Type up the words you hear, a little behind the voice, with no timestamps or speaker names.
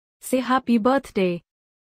say happy birthday.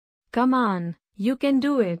 Come on, you can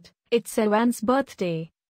do it. It's Erwan's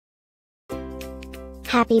birthday.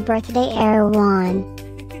 Happy birthday, Erwan.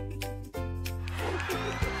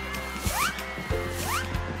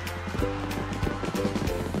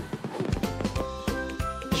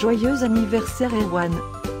 Joyeux anniversaire, Erwan.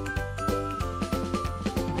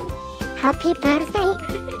 Happy birthday,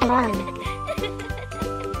 Erwan.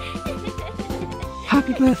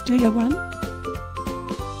 Happy birthday, Erwan.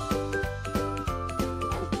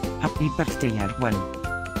 Happy birthday, Erwan.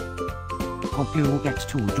 Hope you get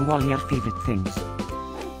to do all your favorite things.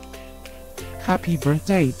 Happy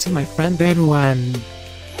birthday to my friend Erwan.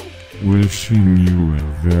 Wishing you a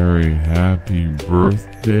very happy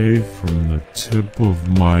birthday from the tip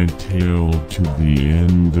of my tail to the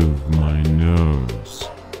end of my nose.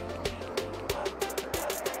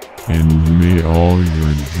 And may all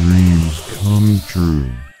your dreams come true.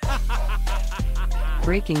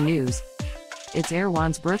 Breaking news. It's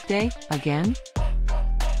Erwan's birthday, again?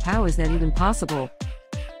 How is that even possible?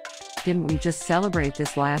 Didn't we just celebrate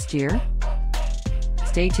this last year?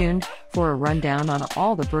 Stay tuned for a rundown on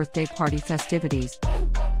all the birthday party festivities.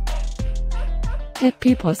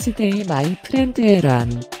 Happy birthday, my friend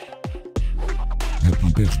Erwan.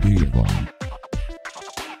 Happy birthday, Erwan.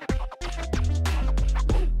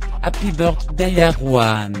 Happy birthday,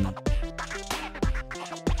 Erwan.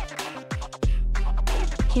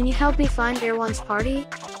 Can you help me find Erwan's party?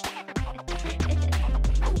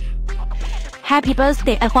 Happy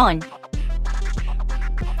birthday, Erwan.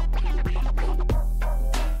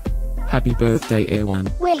 Happy birthday, Erwan.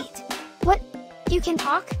 Wait, what? You can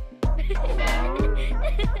talk?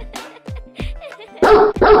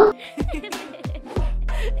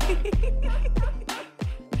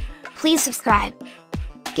 Please subscribe,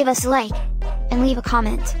 give us a like, and leave a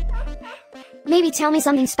comment. Maybe tell me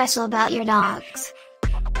something special about your dogs.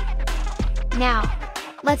 Now,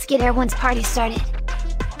 let's get Erwan's party started.